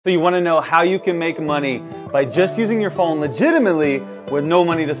So you want to know how you can make money by just using your phone legitimately with no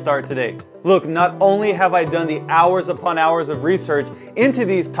money to start today. Look, not only have I done the hours upon hours of research into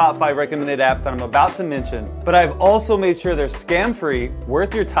these top 5 recommended apps that I'm about to mention, but I've also made sure they're scam-free,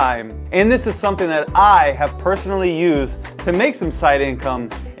 worth your time, and this is something that I have personally used to make some side income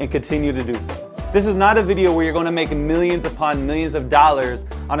and continue to do so. This is not a video where you're going to make millions upon millions of dollars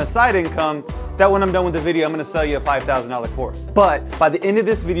on a side income that when I'm done with the video, I'm going to sell you a $5,000 course. But by the end of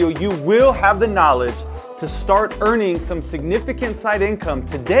this video, you will have the knowledge to start earning some significant side income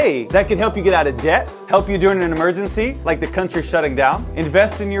today that can help you get out of debt, help you during an emergency like the country shutting down,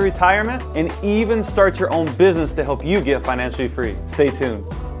 invest in your retirement, and even start your own business to help you get financially free. Stay tuned.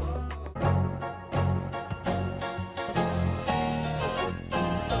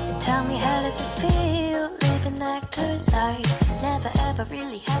 Tell me, how does it feel living that good life? Never ever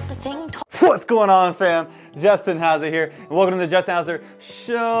really have to think twice. What's going on, fam? Justin Hauser here, and welcome to the Justin Hauser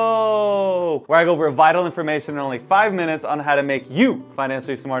Show, where I go over vital information in only 5 minutes on how to make you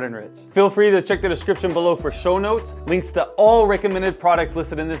financially smart and rich. Feel free to check the description below for show notes, links to all recommended products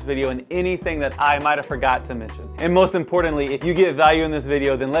listed in this video, and anything that I might have forgot to mention. And most importantly, if you get value in this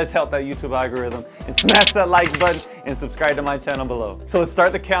video, then let's help that YouTube algorithm and smash that like button and subscribe to my channel below. So let's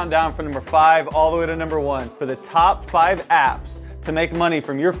start the countdown from number 5 all the way to number 1 for the top 5 apps to make money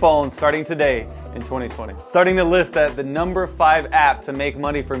from your phone starting today in 2020. Starting the list at the number 5 app to make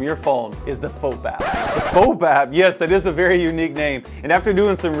money from your phone is the FOAP app. The FOAP app, yes, that is a very unique name. And after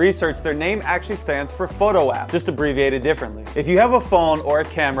doing some research, their name actually stands for photo app, just abbreviated differently. If you have a phone or a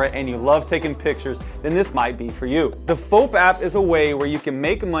camera and you love taking pictures, then this might be for you. The FOAP app is a way where you can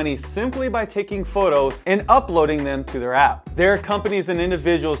make money simply by taking photos and uploading them to their app. There are companies and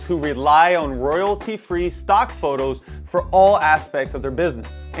individuals who rely on royalty-free stock photos for all aspects of their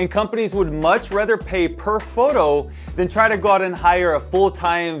business. And companies would much rather pay per photo than try to go out and hire a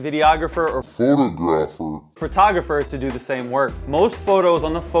full-time videographer or photographer to do the same work. Most photos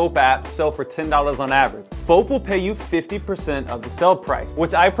on the FOAP app sell for $10 on average. FOAP will pay you 50% of the sale price,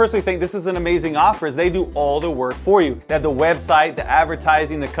 which I personally think this is an amazing offer as they do all the work for you. They have the website, the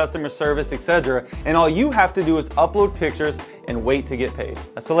advertising, the customer service, etc. And all you have to do is upload pictures and wait to get paid.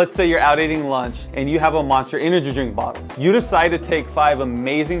 So let's say you're out eating lunch and you have a Monster energy drink bottle. You decide to take 5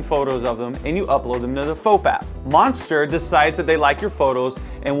 amazing photos of them and you upload them to the FOAP app. Monster decides that they like your photos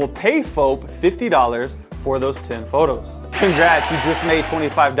and will pay FOAP $50 for those 10 photos. Congrats, you just made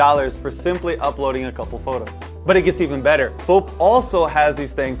 $25 for simply uploading a couple photos. But it gets even better. FOAP also has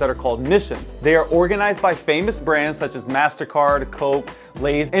these things that are called missions. They are organized by famous brands such as MasterCard, Coke,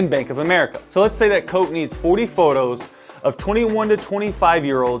 Lay's, and Bank of America. So let's say that Coke needs 40 photos of 21 to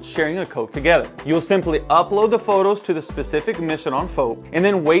 25-year-olds sharing a Coke together. You'll simply upload the photos to the specific mission on FOAP and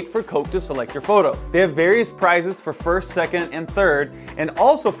then wait for Coke to select your photo. They have various prizes for first, second, and third, and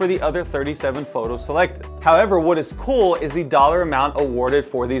also for the other 37 photos selected. However, what is cool is the dollar amount awarded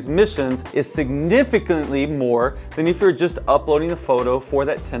for these missions is significantly more than if you're just uploading the photo for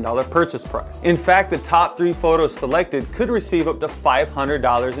that $10 purchase price. In fact, the top 3 photos selected could receive up to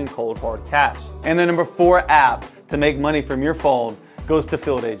 $500 in cold hard cash. And the number 4 app to make money from your phone goes to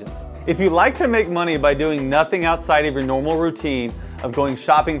Field Agent. If you like to make money by doing nothing outside of your normal routine of going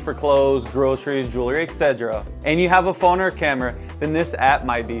shopping for clothes, groceries, jewelry, etc., and you have a phone or a camera, then this app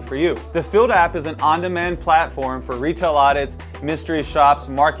might be for you. The Field app is an on-demand platform for retail audits, mystery shops,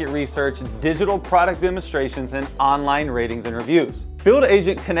 market research, digital product demonstrations, and online ratings and reviews. Field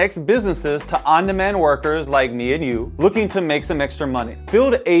Agent connects businesses to on-demand workers like me and you looking to make some extra money.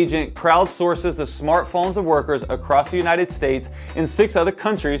 Field Agent crowdsources the smartphones of workers across the United States and 6 other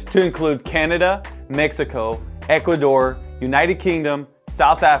countries to include Canada, Mexico, Ecuador, United Kingdom,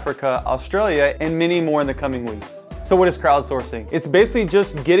 South Africa, Australia, and many more in the coming weeks. So what is crowdsourcing? It's basically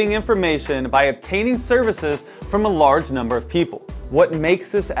just getting information by obtaining services from a large number of people. What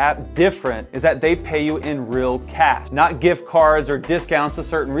makes this app different is that they pay you in real cash, not gift cards or discounts to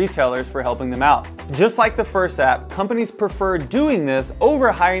certain retailers for helping them out. Just like the first app, companies prefer doing this over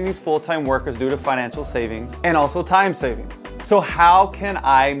hiring these full-time workers due to financial savings and also time savings. So how can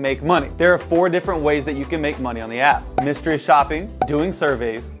I make money? There are 4 different ways that you can make money on the app. Mystery shopping, doing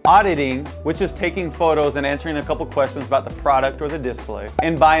surveys, auditing, which is taking photos and answering a couple questions about the product or the display,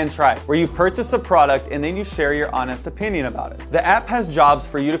 and buy and try, where you purchase a product and then you share your honest opinion about it. The app has jobs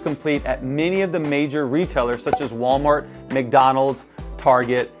for you to complete at many of the major retailers such as Walmart, McDonald's,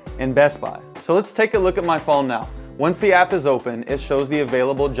 Target, and Best Buy. So let's take a look at my phone now. Once the app is open, it shows the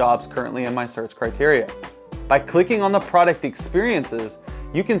available jobs currently in my search criteria. By clicking on the product experiences,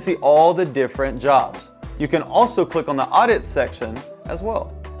 you can see all the different jobs. You can also click on the audit section as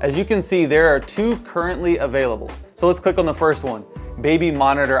well. As you can see, there are 2 currently available. So let's click on the first one, baby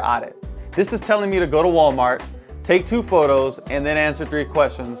monitor audit. This is telling me to go to Walmart, take 2 photos, and then answer 3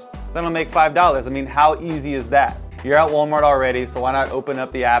 questions. Then I'll make $5. I mean, how easy is that? You're at Walmart already, so why not open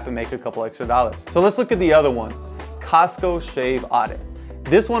up the app and make a couple extra dollars? So let's look at the other one, Costco Shave Audit.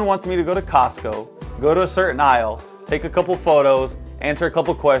 This one wants me to go to Costco, go to a certain aisle, take a couple photos, answer a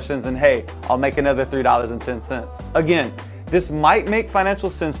couple questions, and hey, I'll make another $3.10. Again, this might make financial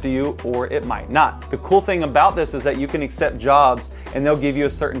sense to you or it might not. The cool thing about this is that you can accept jobs and they'll give you a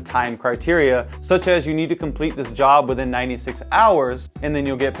certain time criteria, such as you need to complete this job within 96 hours and then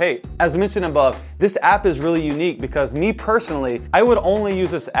you'll get paid. As mentioned above, this app is really unique because me personally, I would only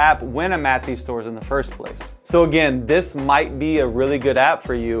use this app when I'm at these stores in the first place. So again, this might be a really good app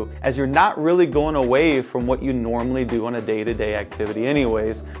for you as you're not really going away from what you normally do on a day-to-day activity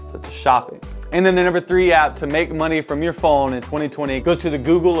anyways, such as shopping. And then the number 3 app to make money from your phone in 2020 goes to the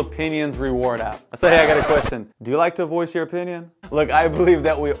Google Opinions Reward app. So hey, I got a question. Do you like to voice your opinion? Look, I believe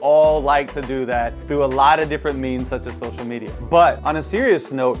that we all like to do that through a lot of different means such as social media. But on a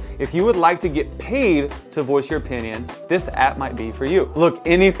serious note, if you would like to get paid to voice your opinion, this app might be for you. Look,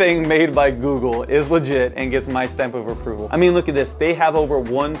 anything made by Google is legit and gets my stamp of approval. I mean, look at this. They have over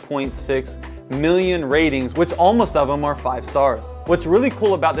 1.6 million ratings, which almost of them are 5 stars. What's really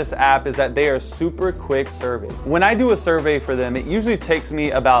cool about this app is that they are super quick surveys. When I do a survey for them, it usually takes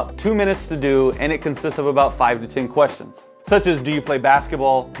me about 2 minutes to do, and it consists of about 5 to 10 questions. Such as, do you play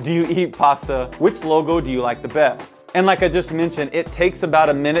basketball? Do you eat pasta? Which logo do you like the best? And like I just mentioned, it takes about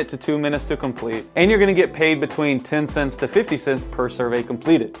 1 minute to 2 minutes to complete, and you're gonna get paid between 10 cents to 50 cents per survey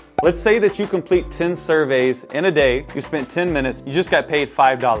completed. Let's say that you complete 10 surveys in a day, you spent 10 minutes, you just got paid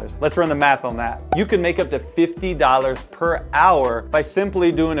 $5. Let's run the math on that. You can make up to $50 per hour by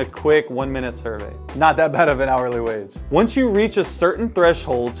simply doing a quick 1-minute survey. Not that bad of an hourly wage. Once you reach a certain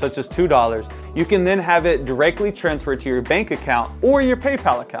threshold, such as $2, you can then have it directly transferred to your bank account or your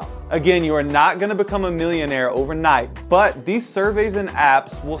PayPal account. Again, you are not gonna become a millionaire overnight, but these surveys and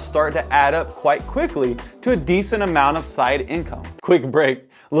apps will start to add up quite quickly to a decent amount of side income. Quick break.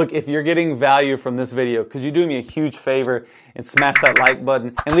 Look, if you're getting value from this video, could you do me a huge favor and smash that like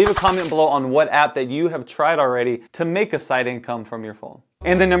button and leave a comment below on what app that you have tried already to make a side income from your phone.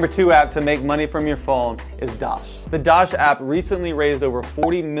 And the number 2 app to make money from your phone is Dosh. The Dosh app recently raised over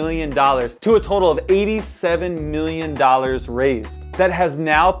 $40 million to a total of $87 million raised. That has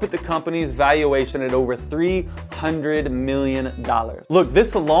now put the company's valuation at over $300 million. Look,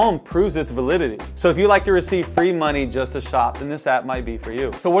 this alone proves its validity. So if you like to receive free money just to shop, then this app might be for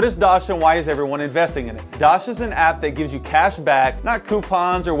you. So what is Dosh and why is everyone investing in it? Dosh is an app that gives you cash back, not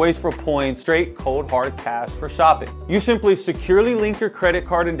coupons or wasteful points, straight cold hard cash for shopping. You simply securely link your credit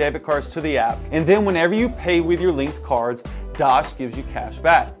card and debit cards to the app, and then whenever you pay with your linked cards, Dosh gives you cash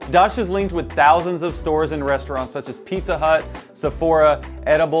back. Dosh is linked with thousands of stores and restaurants such as Pizza Hut, Sephora,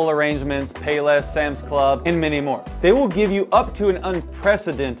 Edible Arrangements, Payless, Sam's Club, and many more. They will give you up to an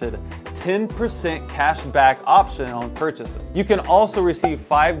unprecedented 10% cash back option on purchases. You can also receive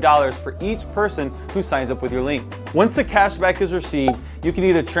 $5 for each person who signs up with your link. Once the cash back is received, you can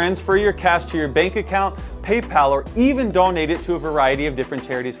either transfer your cash to your bank account, PayPal, or even donate it to a variety of different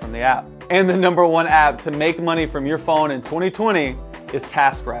charities from the app. And the number 1 app to make money from your phone in 2020 is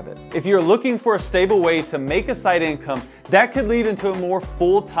TaskRabbit. If you're looking for a stable way to make a side income that could lead into a more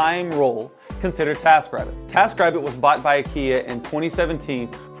full-time role, consider TaskRabbit. TaskRabbit was bought by IKEA in 2017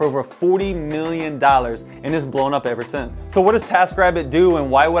 for over $40 million and has blown up ever since. So what does TaskRabbit do and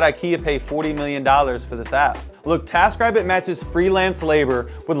why would IKEA pay $40 million for this app? Look, TaskRabbit matches freelance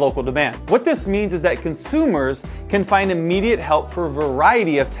labor with local demand. What this means is that consumers can find immediate help for a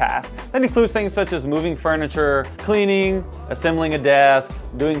variety of tasks that includes things such as moving furniture, cleaning, assembling a desk,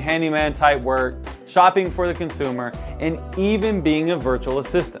 doing handyman type work, shopping for the consumer, and even being a virtual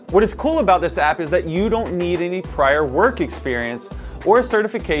assistant. What is cool about this app is that you don't need any prior work experience or a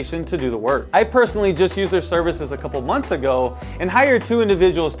certification to do the work. I personally just used their services a couple months ago and hired 2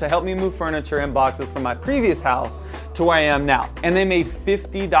 individuals to help me move furniture and boxes from my previous house to where I am now. And they made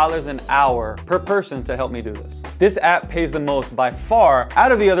 $50 an hour per person to help me do this. This app pays the most by far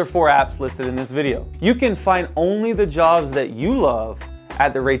out of the other 4 apps listed in this video. You can find only the jobs that you love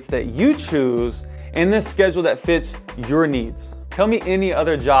at the rates that you choose in this schedule that fits your needs. Tell me any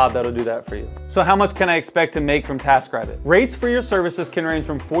other job that'll do that for you. So how much can I expect to make from TaskRabbit? Rates for your services can range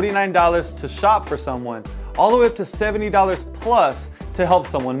from $49 to shop for someone, all the way up to $70 plus to help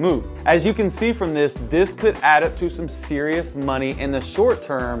someone move. As you can see from this could add up to some serious money in the short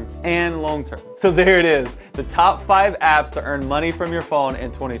term and long term. So there it is, the top 5 apps to earn money from your phone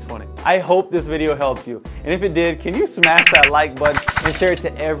in 2020. I hope this video helped you. And if it did, can you smash that like button and share it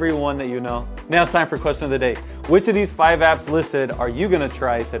to everyone that you know? Now it's time for question of the day. Which of these 5 apps listed are you gonna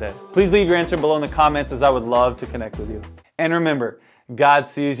try today? Please leave your answer below in the comments, as I would love to connect with you. And remember, God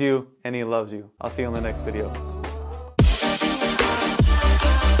sees you and He loves you. I'll see you on the next video.